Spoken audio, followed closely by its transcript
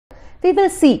We will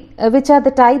see which are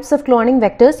the types of cloning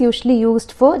vectors usually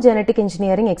used for genetic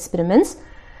engineering experiments.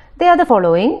 They are the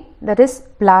following, that is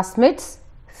plasmids,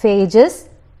 phages,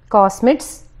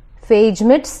 cosmids,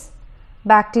 phagemids,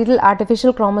 bacterial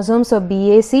artificial chromosomes or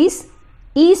BACs,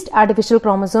 yeast artificial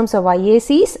chromosomes or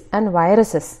YACs, and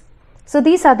viruses. So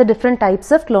these are the different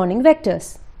types of cloning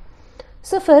vectors.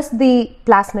 So first, the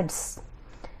plasmids.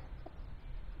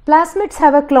 Plasmids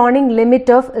have a cloning limit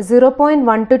of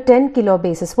 0.1 to 10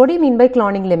 kilobases. What do you mean by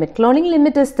cloning limit? Cloning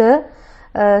limit is the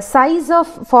size of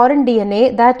foreign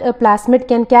DNA that a plasmid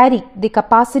can carry, the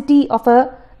capacity of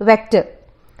a vector,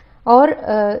 or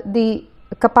the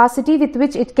capacity with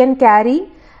which it can carry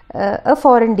a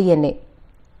foreign DNA,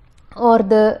 or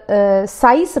the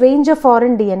size range of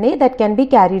foreign DNA that can be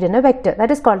carried in a vector. That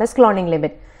is called as cloning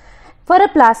limit. For a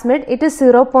plasmid, it is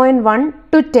 0.1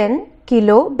 to 10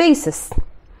 kilobases.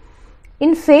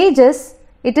 In phages,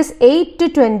 it is 8 to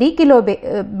 20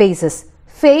 kilobases.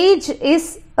 Phage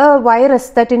is a virus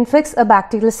that infects a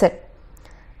bacterial cell.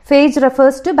 Phage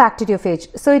refers to bacteriophage.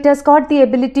 So it has got the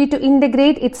ability to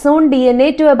integrate its own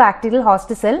DNA to a bacterial host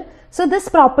cell. So this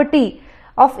property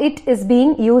of it is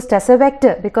being used as a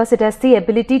vector because it has the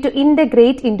ability to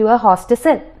integrate into a host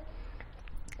cell.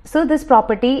 So this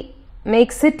property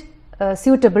makes it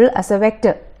suitable as a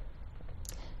vector.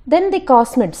 Then the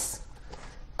cosmids.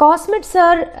 Cosmids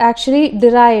are actually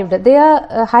derived. They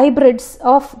are hybrids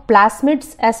of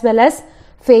plasmids as well as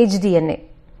phage DNA.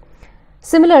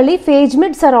 Similarly,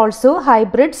 phagemids are also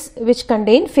hybrids which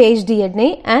contain phage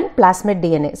DNA and plasmid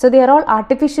DNA. So they are all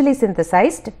artificially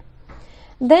synthesized.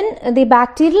 Then the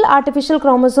bacterial artificial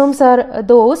chromosomes are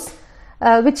those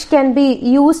which can be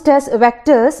used as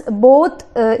vectors both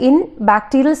in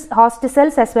bacterial host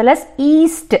cells as well as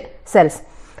yeast cells.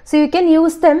 So you can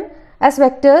use them as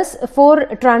vectors for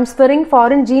transferring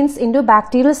foreign genes into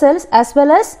bacterial cells as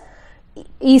well as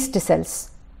yeast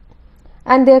cells.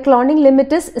 And their cloning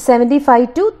limit is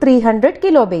 75 to 300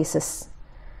 kilobases.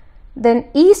 Then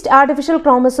yeast artificial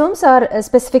chromosomes are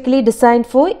specifically designed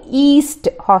for yeast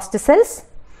host cells,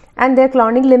 and their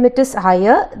cloning limit is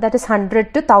higher, that is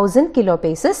 100 to 1000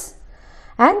 kilobases.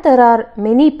 And there are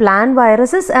many plant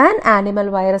viruses and animal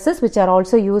viruses which are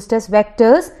also used as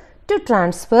vectors to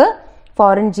transfer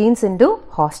foreign genes into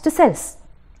host cells.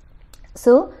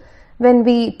 So when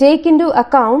we take into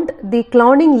account the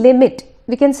cloning limit,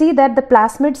 we can see that the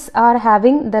plasmids are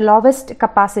having the lowest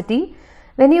capacity.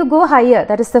 When you go higher,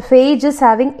 that is the phage is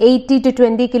having 80 to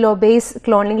 20 kilobase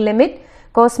cloning limit.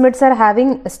 Cosmids are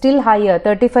having still higher,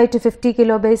 35 to 50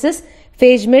 kilobases.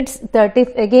 Phagemids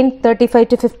again 35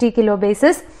 to 50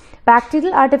 kilobases.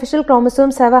 Bacterial artificial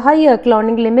chromosomes have a higher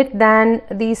cloning limit than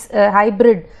these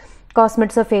hybrid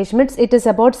cosmids or phagemids. It is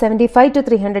about 75 to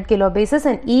 300 kilobases,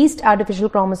 and yeast artificial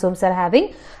chromosomes are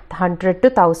having 100 to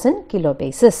 1000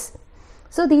 kilobases.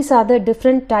 So these are the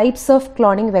different types of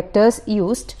cloning vectors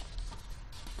used.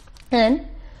 And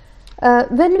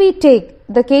when we take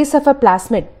the case of a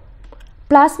plasmid,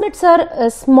 plasmids are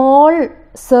small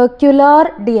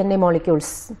circular DNA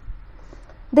molecules.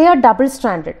 They are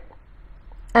double-stranded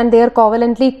and they are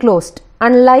covalently closed,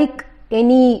 unlike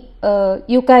any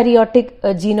eukaryotic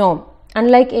genome,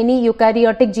 unlike any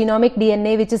eukaryotic genomic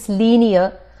DNA which is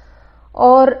linear,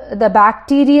 or the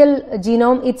bacterial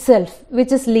genome itself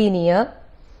which is linear,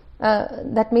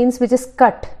 that means which is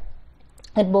cut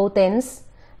at both ends,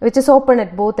 which is open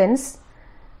at both ends.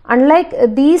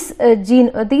 Unlike these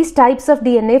types of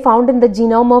DNA found in the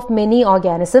genome of many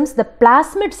organisms, the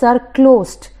plasmids are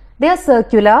closed. They are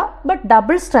circular but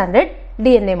double-stranded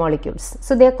DNA molecules.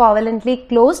 So they are covalently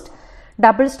closed,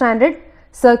 double-stranded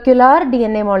circular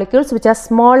DNA molecules which are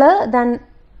smaller than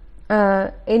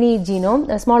any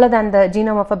genome, smaller than the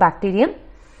genome of a bacterium.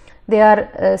 They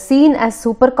are seen as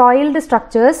supercoiled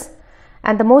structures,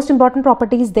 and the most important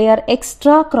property is they are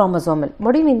extra chromosomal.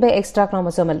 What do you mean by extra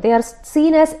chromosomal? They are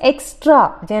seen as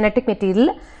extra genetic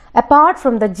material apart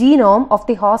from the genome of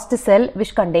the host cell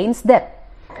which contains them.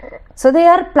 So they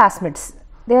are plasmids.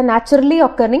 They are naturally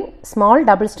occurring small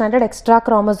double-stranded extra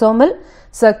chromosomal,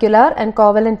 circular and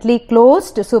covalently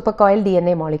closed supercoiled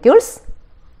DNA molecules.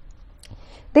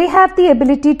 They have the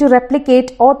ability to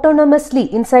replicate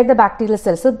autonomously inside the bacterial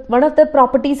cell. So one of the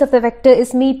properties of the vector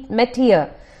is met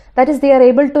here. That is, they are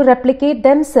able to replicate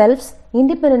themselves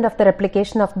independent of the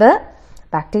replication of the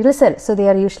bacterial cell. So they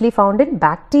are usually found in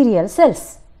bacterial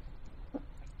cells.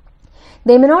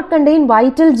 They may not contain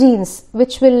vital genes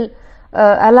which will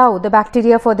allow the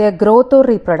bacteria for their growth or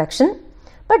reproduction,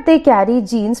 but they carry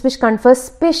genes which confer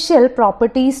special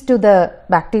properties to the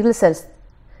bacterial cells,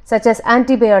 such as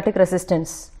antibiotic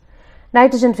resistance,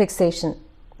 nitrogen fixation,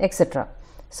 etc.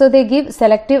 So they give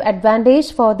selective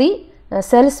advantage for the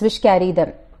cells which carry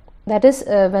them. That is,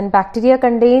 when bacteria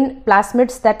contain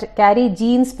plasmids that carry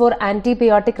genes for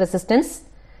antibiotic resistance,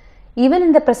 even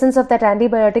in the presence of that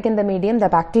antibiotic in the medium, the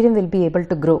bacterium will be able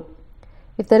to grow.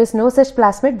 If there is no such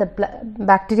plasmid, the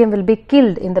bacterium will be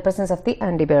killed in the presence of the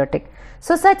antibiotic.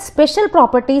 So, such special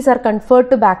properties are conferred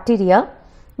to bacteria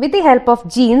with the help of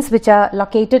genes which are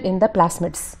located in the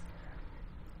plasmids.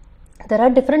 There are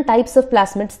different types of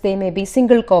plasmids. They may be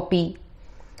single copy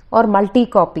or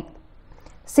multi-copy.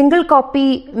 Single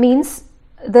copy means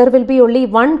there will be only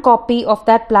one copy of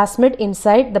that plasmid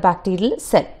inside the bacterial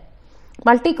cell.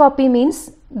 Multi-copy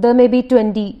means there may be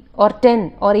 20 or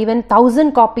 10 or even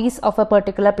 1000 copies of a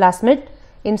particular plasmid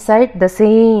inside the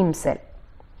same cell.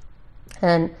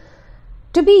 And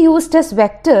to be used as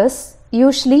vectors,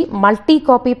 usually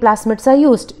multi-copy plasmids are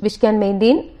used, which can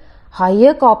maintain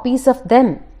higher copies of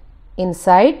them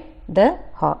inside the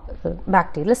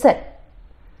bacterial cell.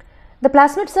 The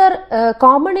plasmids are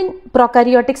common in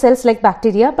prokaryotic cells like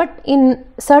bacteria, but in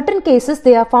certain cases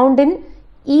they are found in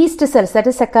yeast cells, that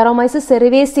is Saccharomyces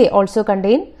cerevisiae also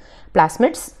contain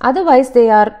plasmids. Otherwise, they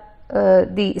are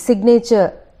the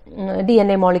signature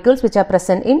DNA molecules which are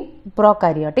present in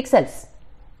prokaryotic cells.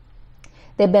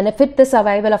 They benefit the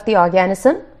survival of the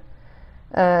organism.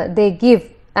 They give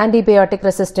antibiotic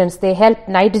resistance. They help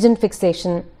nitrogen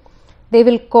fixation. They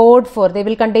will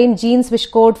contain genes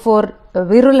which code for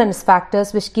virulence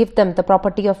factors which give them the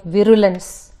property of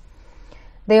virulence.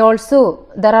 There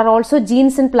are also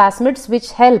genes in plasmids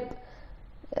which help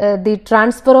the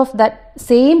transfer of that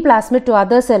same plasmid to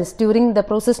other cells during the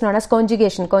process known as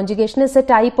conjugation. Conjugation is a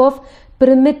type of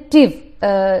primitive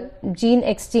gene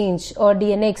exchange or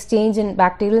DNA exchange in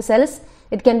bacterial cells.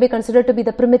 It can be considered to be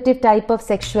the primitive type of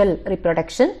sexual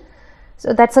reproduction.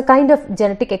 So that's a kind of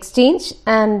genetic exchange,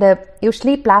 and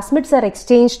usually plasmids are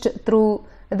exchanged through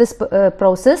this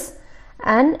process,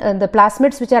 and the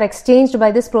plasmids which are exchanged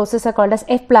by this process are called as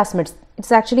F plasmids.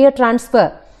 It's actually a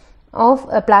transfer of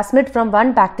a plasmid from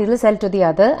one bacterial cell to the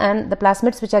other, and the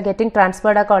plasmids which are getting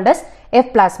transferred are called as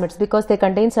F plasmids because they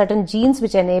contain certain genes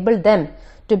which enable them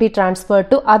to be transferred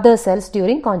to other cells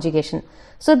during conjugation.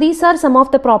 So these are some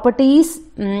of the properties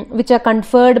which are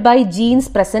conferred by genes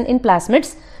present in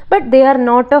plasmids, but they are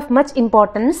not of much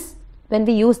importance when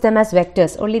we use them as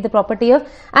vectors. Only the property of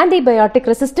antibiotic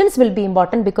resistance will be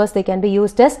important because they can be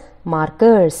used as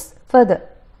markers further.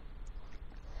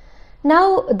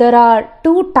 Now there are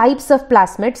two types of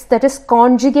plasmids, that is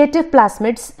conjugative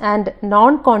plasmids and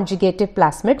non-conjugative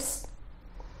plasmids.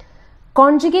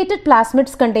 Conjugated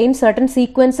plasmids contain certain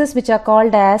sequences which are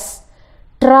called as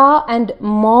tra and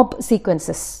mob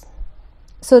sequences.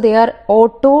 So they are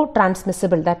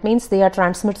auto-transmissible. That means they are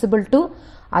transmissible to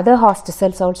other host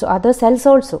cells also, other cells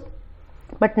also.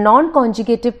 But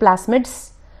non-conjugative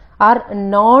plasmids are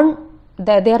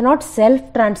they are not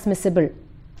self-transmissible.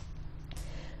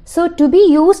 So to be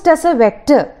used as a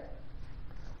vector,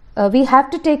 we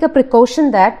have to take a precaution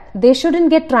that they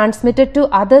shouldn't get transmitted to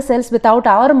other cells without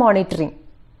our monitoring.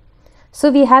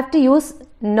 So we have to use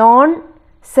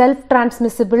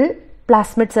non-self-transmissible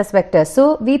plasmids as vectors.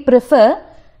 So we prefer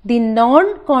the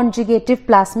non-conjugative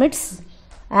plasmids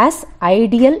as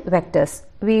ideal vectors.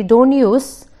 We don't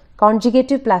use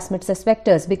conjugative plasmids as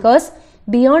vectors because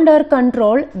beyond our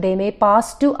control they may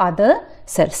pass to other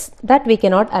cells. That we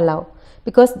cannot allow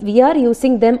because we are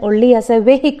using them only as a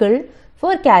vehicle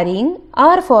for carrying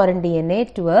our foreign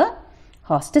DNA to a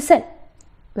host cell,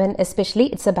 when especially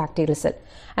it's a bacterial cell.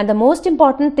 And the most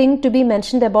important thing to be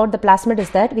mentioned about the plasmid is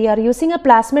that we are using a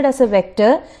plasmid as a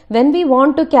vector when we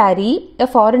want to carry a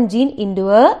foreign gene into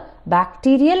a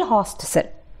bacterial host cell.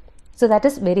 So that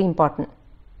is very important.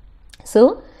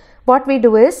 So what we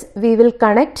do is we will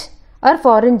connect our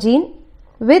foreign gene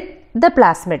with the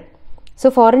plasmid.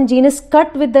 So foreign gene is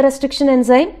cut with the restriction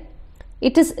enzyme.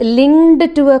 It is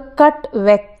linked to a cut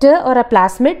vector or a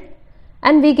plasmid,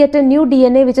 and we get a new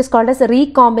DNA which is called as a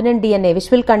recombinant DNA,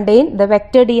 which will contain the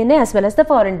vector DNA as well as the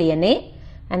foreign DNA,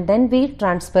 and then we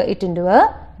transfer it into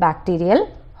a bacterial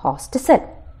host cell.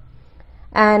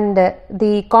 And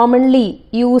the commonly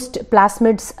used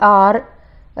plasmids are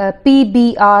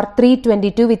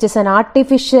PBR322, which is an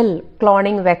artificial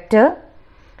cloning vector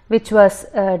which was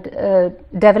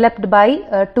developed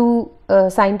by two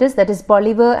scientists, that is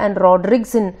Bolivar and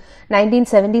Rodriguez, in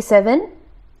 1977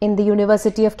 in the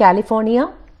University of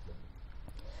California,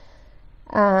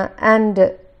 and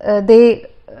they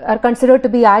are considered to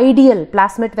be ideal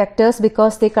plasmid vectors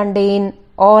because they contain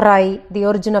ORI, the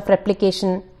origin of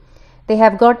replication. They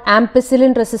have got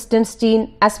ampicillin resistance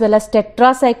gene as well as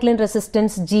tetracycline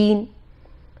resistance gene,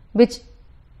 which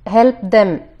help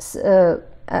them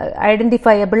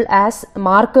identifiable as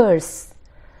markers,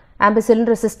 ampicillin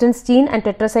resistance gene and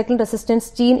tetracycline resistance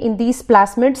gene in these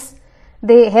plasmids,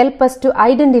 they help us to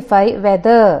identify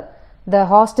whether the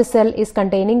host cell is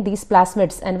containing these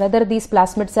plasmids and whether these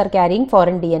plasmids are carrying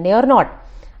foreign DNA or not.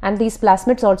 And these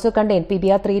plasmids also contain,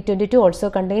 PBR322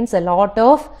 also contains a lot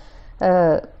of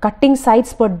cutting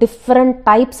sites for different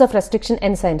types of restriction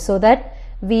enzymes, so that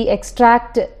we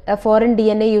extract a foreign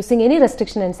DNA using any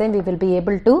restriction enzyme, we will be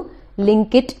able to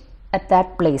link it at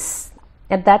that place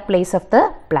of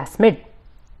the plasmid.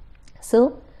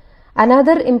 So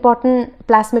another important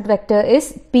plasmid vector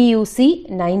is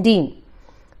PUC19.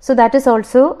 So that is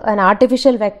also an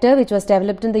artificial vector which was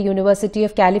developed in the University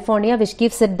of California, which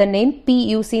gives it the name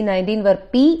PUC19, where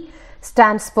P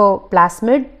stands for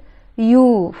plasmid,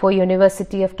 U for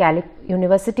University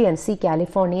and C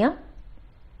California.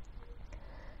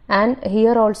 And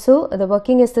here also the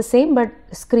working is the same, but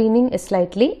screening is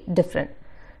slightly different.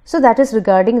 So that is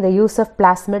regarding the use of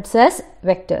plasmids as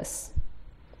vectors.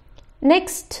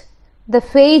 Next, the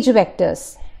phage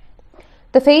vectors.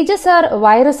 The phages are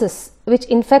viruses which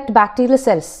infect bacterial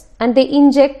cells, and they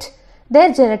inject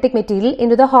their genetic material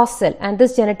into the host cell, and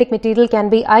this genetic material can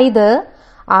be either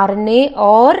RNA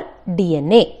or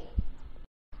DNA.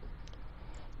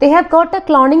 They have got a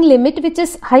cloning limit which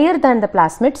is higher than the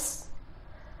plasmids,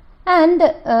 and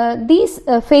these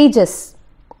phages,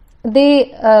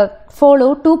 they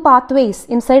follow two pathways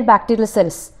inside bacterial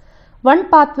cells. One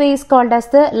pathway is called as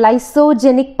the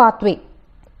lysogenic pathway,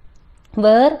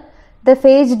 where the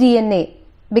phage DNA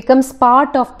becomes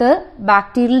part of the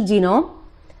bacterial genome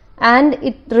and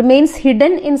it remains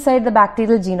hidden inside the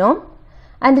bacterial genome,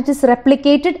 and it is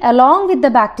replicated along with the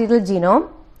bacterial genome.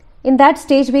 In that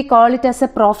stage we call it as a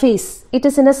prophase. It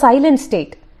is in a silent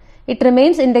state. It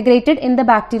remains integrated in the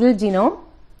bacterial genome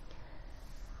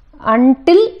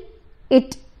until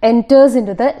it enters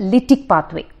into the lytic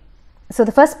pathway. So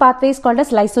the first pathway is called as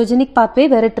lysogenic pathway,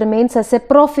 where it remains as a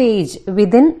prophage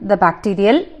within the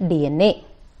bacterial DNA.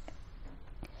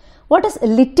 What is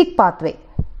lytic pathway?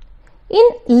 In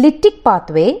lytic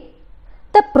pathway,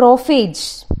 the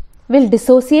prophage will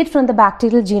dissociate from the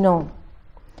bacterial genome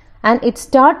and it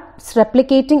starts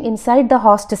replicating inside the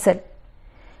host cell.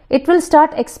 It will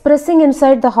start expressing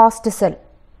inside the host cell,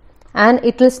 and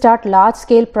it will start large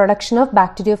scale production of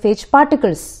bacteriophage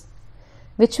particles,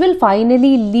 which will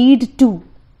finally lead to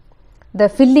the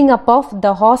filling up of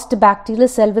the host bacterial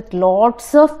cell with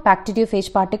lots of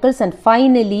bacteriophage particles, and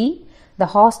finally the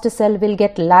host cell will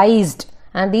get lysed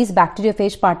and these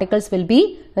bacteriophage particles will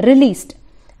be released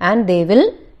and they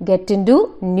will get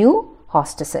into new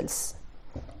host cells.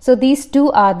 So these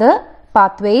two are the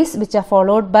pathways which are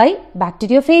followed by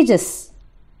bacteriophages.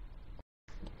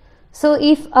 So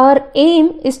if our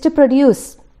aim is to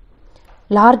produce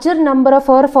larger number of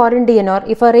our foreign DNA, or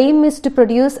if our aim is to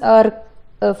produce or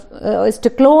is to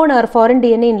clone our foreign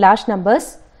DNA in large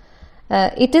numbers,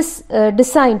 it is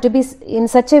designed to be in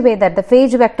such a way that the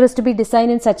phage vector is to be designed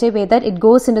in such a way that it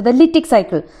goes into the lytic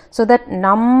cycle, so that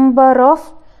number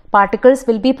of particles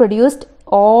will be produced,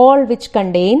 all which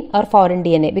contain our foreign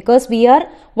DNA. Because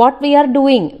what we are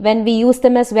doing when we use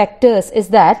them as vectors is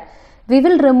that we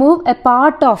will remove a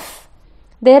part of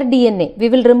their DNA. We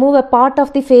will remove a part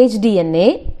of the phage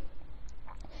DNA.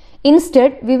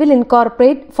 Instead, we will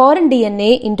incorporate foreign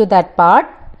DNA into that part,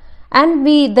 and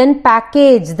we then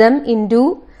package them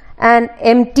into an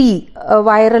empty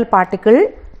viral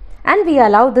particle, and we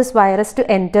allow this virus to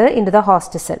enter into the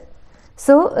host cell.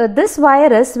 So this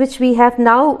virus which we have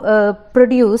now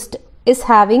produced is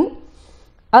having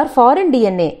our foreign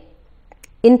DNA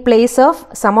in place of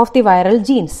some of the viral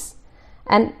genes,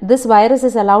 and this virus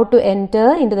is allowed to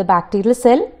enter into the bacterial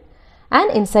cell, and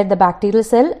inside the bacterial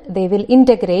cell they will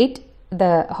integrate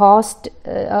the host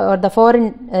or the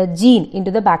foreign gene into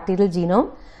the bacterial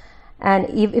genome. And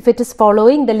if it is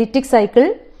following the lytic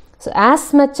cycle, so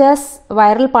as much as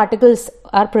viral particles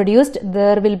are produced,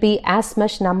 there will be as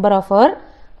much number of our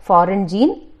foreign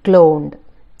gene cloned.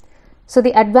 So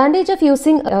the advantage of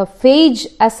using a phage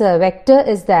as a vector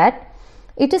is that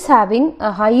it is having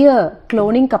a higher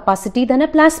cloning capacity than a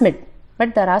plasmid,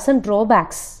 but there are some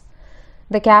drawbacks.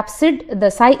 The capsid,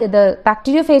 the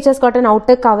bacteriophage has got an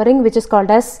outer covering which is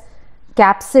called as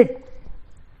capsid.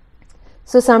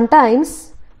 So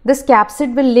sometimes this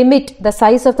capsid will limit the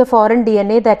size of the foreign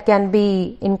DNA that can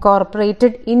be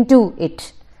incorporated into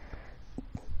it.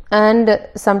 And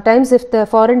sometimes if the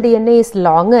foreign DNA is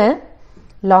longer,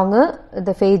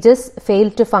 the phages fail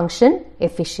to function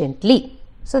efficiently.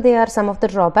 So they are some of the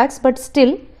drawbacks, but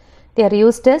still they are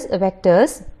used as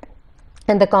vectors.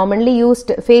 And the commonly used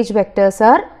phage vectors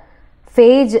are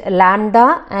phage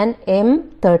lambda and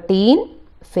M13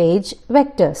 phage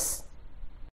vectors.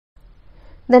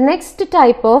 The next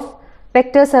type of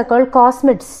vectors are called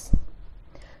cosmids.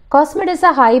 Cosmid is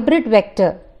a hybrid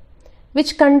vector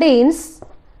which contains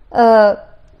a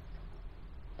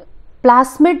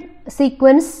plasmid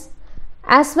sequence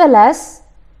as well as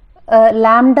a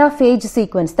lambda phage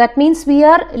sequence. That means we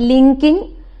are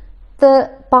linking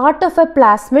the part of a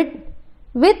plasmid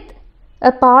with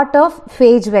a part of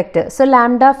phage vector. So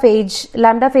lambda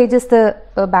phage is the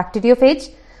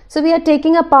bacteriophage. So we are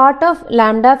taking a part of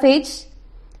lambda phage,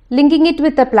 linking it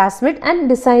with the plasmid and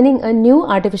designing a new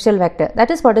artificial vector. That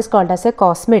is what is called as a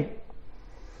cosmid.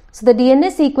 So the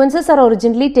DNA sequences are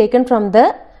originally taken from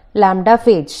the lambda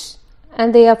phage,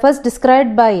 and they are first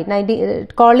described by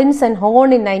Collins and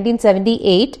Horn in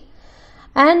 1978.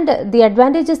 And the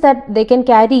advantage is that they can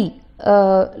carry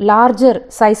larger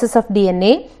sizes of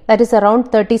DNA, that is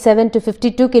around 37 to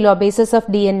 52 kilobases of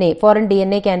DNA, foreign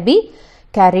DNA can be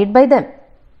carried by them.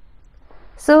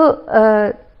 So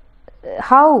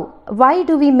why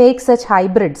do we make such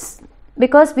hybrids?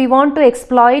 Because we want to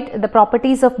exploit the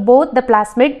properties of both the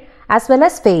plasmid as well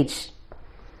as phage.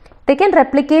 They can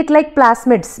replicate like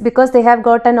plasmids because they have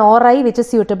got an ORI which is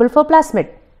suitable for plasmid.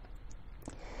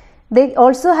 They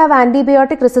also have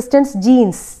antibiotic resistance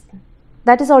genes,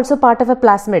 that is also part of a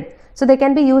plasmid. So they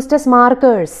can be used as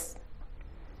markers.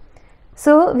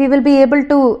 So we will be able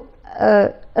to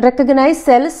recognize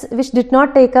cells which did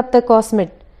not take up the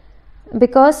cosmid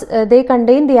because they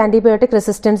contain the antibiotic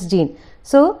resistance gene.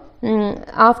 So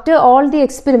after all the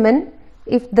experiment,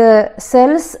 if the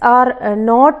cells are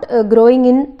not growing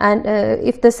in, and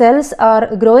if the cells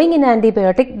are growing in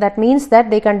antibiotic, that means that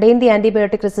they contain the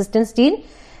antibiotic resistance gene,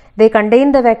 they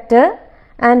contain the vector,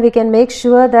 and we can make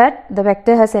sure that the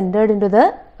vector has entered into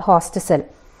the host cell.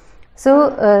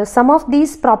 So some of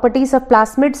these properties of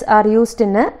plasmids are used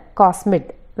in a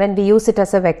cosmid when we use it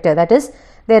as a vector, that is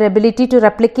their ability to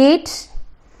replicate,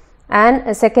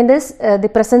 and second is the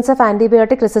presence of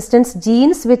antibiotic resistance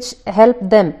genes which help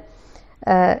them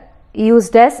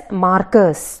used as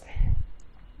markers,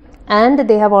 and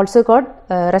they have also got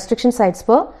restriction sites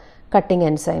for cutting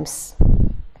enzymes.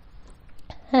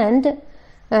 And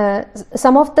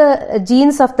some of the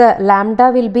genes of the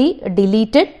lambda will be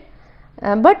deleted,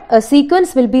 but a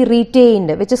sequence will be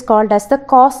retained which is called as the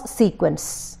cos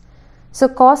sequence. So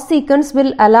cos sequence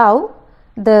will allow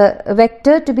the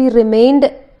vector to be remained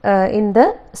in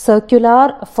the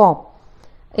circular form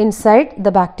inside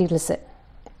the bacterial cell.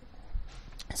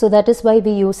 So that is why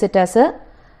we use it as a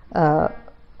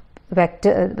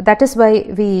vector. That is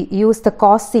why we use the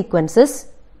cos sequences.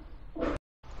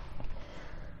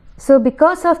 So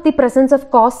because of the presence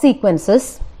of cos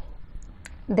sequences,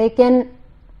 they can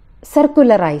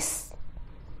circularize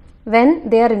when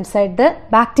they are inside the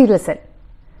bacterial cell.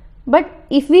 But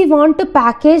if we want to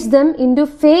package them into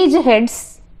phage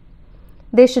heads,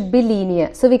 they should be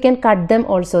linear. So we can cut them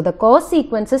also. The cos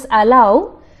sequences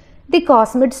allow the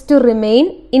cosmids to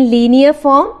remain in linear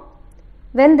form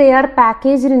when they are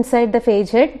packaged inside the phage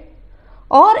head,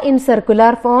 or in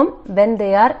circular form when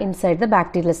they are inside the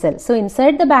bacterial cell. So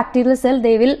inside the bacterial cell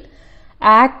they will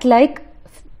act like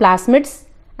plasmids,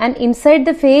 and inside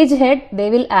the phage head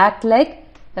they will act like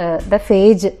the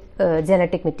phage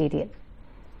genetic material.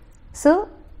 So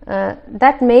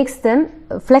that makes them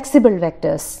flexible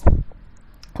vectors,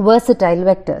 versatile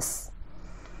vectors.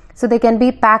 So they can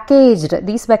be packaged,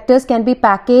 these vectors can be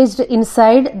packaged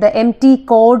inside the empty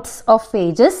coats of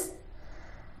phages,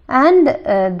 and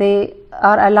they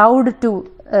are allowed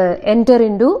to enter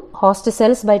into host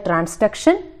cells by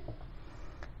transduction.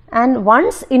 And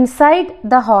once inside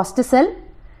the host cell,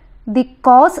 the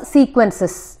cos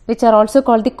sequences, which are also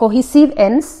called the cohesive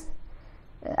ends,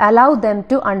 allow them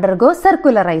to undergo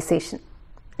circularization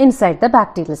inside the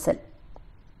bacterial cell.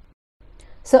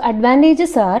 So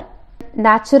advantages are,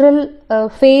 natural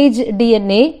phage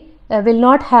DNA will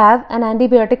not have an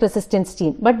antibiotic resistance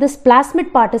gene, but this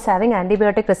plasmid part is having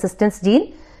antibiotic resistance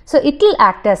gene, so it will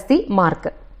act as the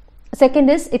marker. Second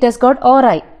is, it has got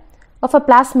ORI of a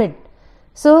plasmid,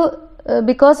 so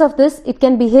because of this it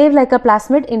can behave like a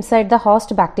plasmid inside the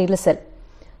host bacterial cell.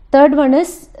 Third one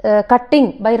is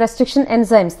cutting by restriction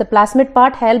enzymes. The plasmid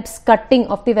part helps cutting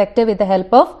of the vector with the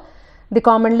help of the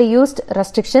commonly used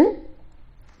restriction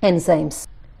enzymes.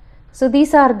 So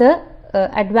these are the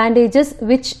advantages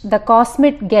which the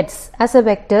cosmid gets as a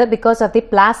vector because of the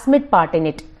plasmid part in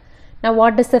it. Now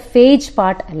what does the phage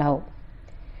part allow?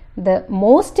 The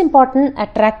most important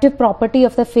attractive property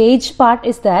of the phage part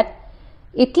is that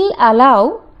it will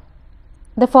allow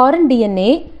the foreign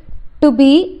DNA to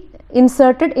be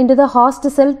inserted into the host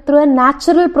cell through a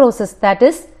natural process, that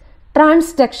is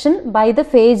transduction by the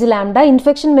phage lambda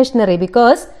infection machinery,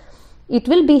 because it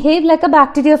will behave like a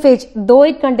bacteriophage though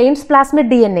it contains plasmid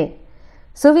DNA.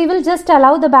 So we will just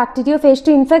allow the bacteriophage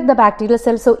to infect the bacterial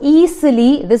cell. So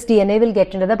easily this DNA will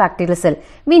get into the bacterial cell.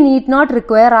 We need not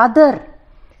require other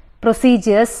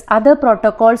procedures, other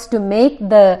protocols to make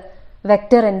the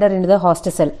vector enter into the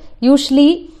host cell.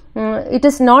 Usually it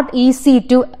is not easy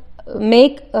to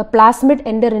make a plasmid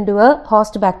enter into a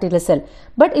host bacterial cell.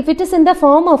 But if it is in the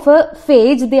form of a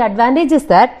phage, the advantage is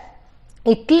that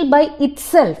it will by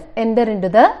itself enter into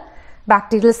the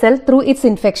bacterial cell through its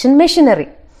infection machinery.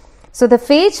 So the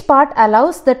phage part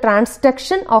allows the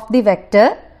transduction of the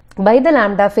vector by the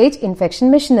lambda phage infection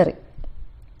machinery.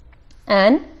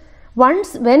 And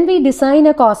when we design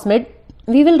a cosmid,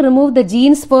 we will remove the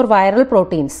genes for viral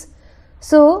proteins.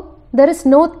 So there is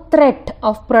no threat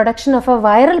of production of a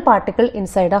viral particle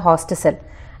inside a host cell,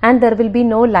 and there will be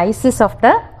no lysis of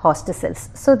the host cells.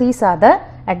 So these are the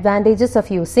advantages of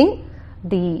using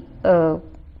the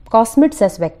cosmids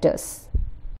as vectors.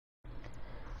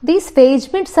 These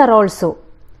phagemids are also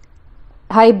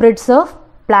hybrids of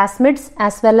plasmids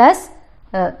as well as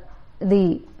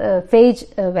the phage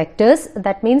vectors.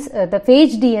 That means the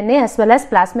phage DNA as well as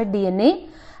plasmid DNA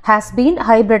has been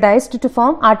hybridized to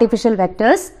form artificial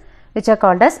vectors, which are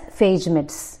called as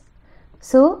phagemids.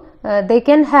 So they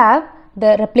can have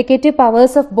the replicative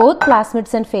powers of both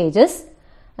plasmids and phages,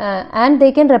 and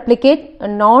they can replicate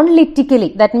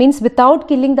non-lytically, that means without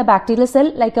killing the bacterial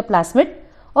cell like a plasmid,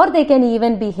 or they can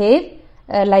even behave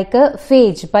like a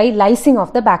phage by lysing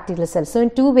of the bacterial cell. So in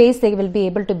two ways they will be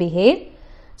able to behave.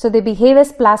 So they behave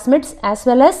as plasmids as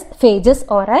well as phages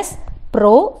or as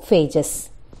prophages.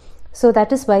 So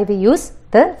that is why we use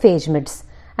the phagemids,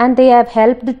 and they have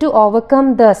helped to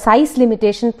overcome the size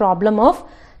limitation problem of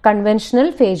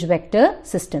conventional phage vector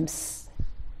systems.